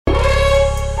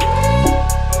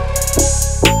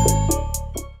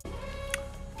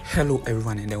Hello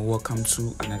everyone, and then welcome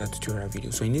to another tutorial video.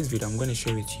 So in this video I'm going to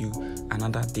share with you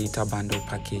another data bundle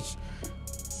package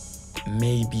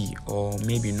maybe or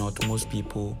maybe not most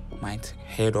people might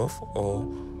heard of, or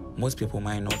most people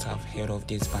might not have heard of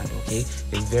this bundle. Okay,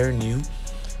 it's very new,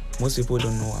 most people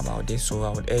don't know about this, so I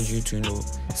would urge you to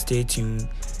stay tuned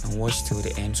and watch till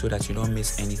the end so that you don't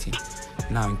miss anything.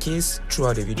 Now, in case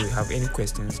throughout the video you have any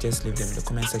questions, just leave them in the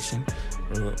comment section.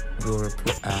 We'll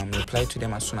reply to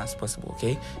them as soon as possible.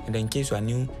 Okay, and then in case you are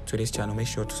new to this channel, make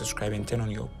sure to subscribe and turn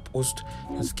on your post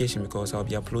notification, because I'll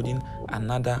be uploading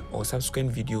another or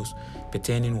subsequent videos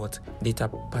pertaining what data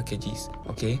packages.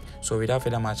 Okay, so without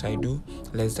further much ado,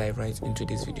 let's dive right into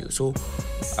this video. So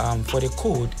for the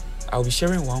code, I'll be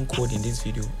sharing one code in this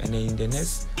video, and then in the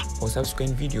next or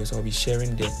subsequent videos I'll be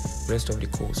sharing the rest of the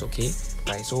codes. Okay,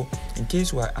 right? So in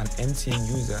case you are an MTN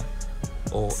user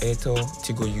or Airtel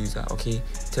Tigo user, okay,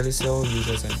 Telecel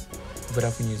users and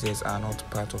Vodafone users are not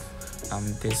part of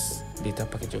this data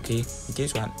package. Okay, in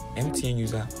case you are an MTN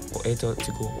user or Airtel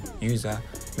Tigo user,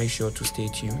 make sure to stay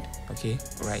tuned. Okay,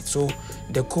 right? So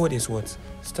the code is what?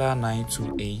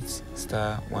 *928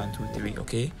 *123.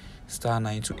 Okay,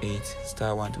 *928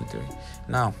 *123.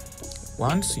 Now,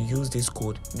 once you use this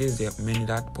code, this is the menu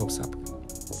that pops up.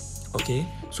 Okay,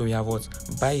 so we have what?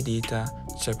 Buy data,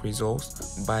 check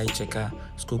results, buy checker,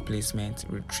 school placement,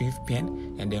 retrieve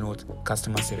pin, and then what?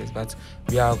 Customer service. But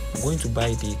we are going to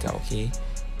buy data. Okay,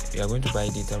 we are going to buy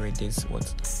data with this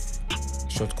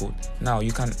short code. Now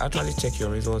you can actually check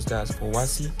your results, that's for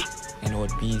WASI and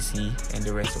what BEC and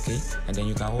the rest. Okay, and then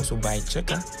you can also buy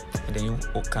checker, and then you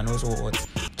can also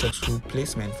check school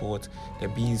placement for the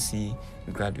BEC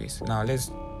graduates. Now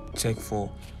let's check for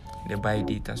the buy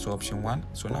data, so option 1.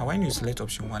 So now when you select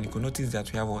option 1, you can notice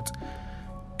that we have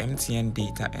MTN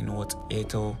data and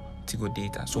Airtel Tigo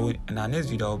data. So in our next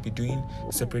video I'll be doing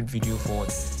a separate video for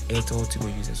Airtel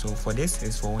Tigo users. So for this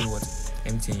is for only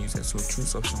MTN users, so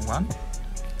choose option 1.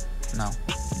 Now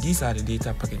these are the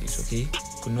data packages. Okay,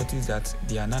 you can notice that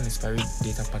they are non-expiry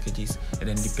data packages, and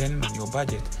then depending on your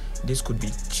budget, this could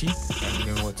be cheap, and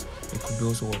then it could be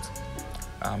also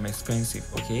expensive.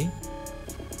 Okay,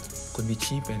 could be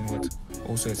cheap and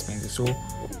also expensive. So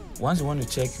once you want to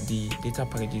check the data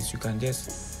packages, you can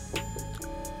just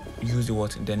use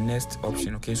the next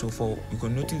option. Okay, so you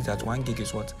can notice that 1 gig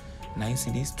is 9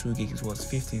 cedis, 2 gig is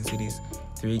 15 cedis,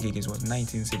 3 gig is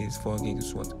 19 cedis, 4 gig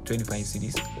is 25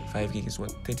 cedis, 5 gig is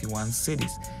 31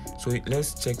 cedis. So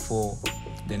let's check for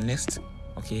the next.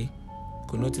 Okay, you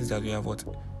can notice that we have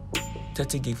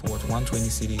 30 gig for 120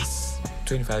 cedis,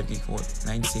 25 gig for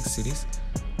 96 cedis,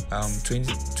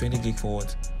 20 gig for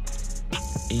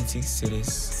 80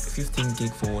 cedis, 15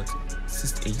 gig for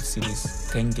 68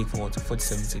 cedis, 10 gig for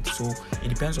 47 cedis. So it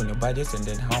depends on your budget and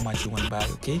then how much you want to buy.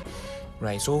 Okay,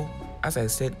 right? So as I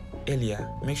said earlier,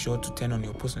 make sure to turn on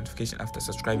your post notification after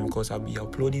subscribing, because I'll be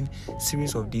uploading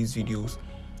series of these videos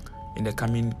in the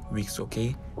coming weeks.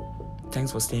 Okay,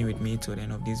 thanks for staying with me till the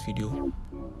end of this video.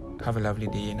 Have a lovely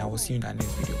day, and I will see you in the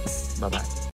next video. Bye bye.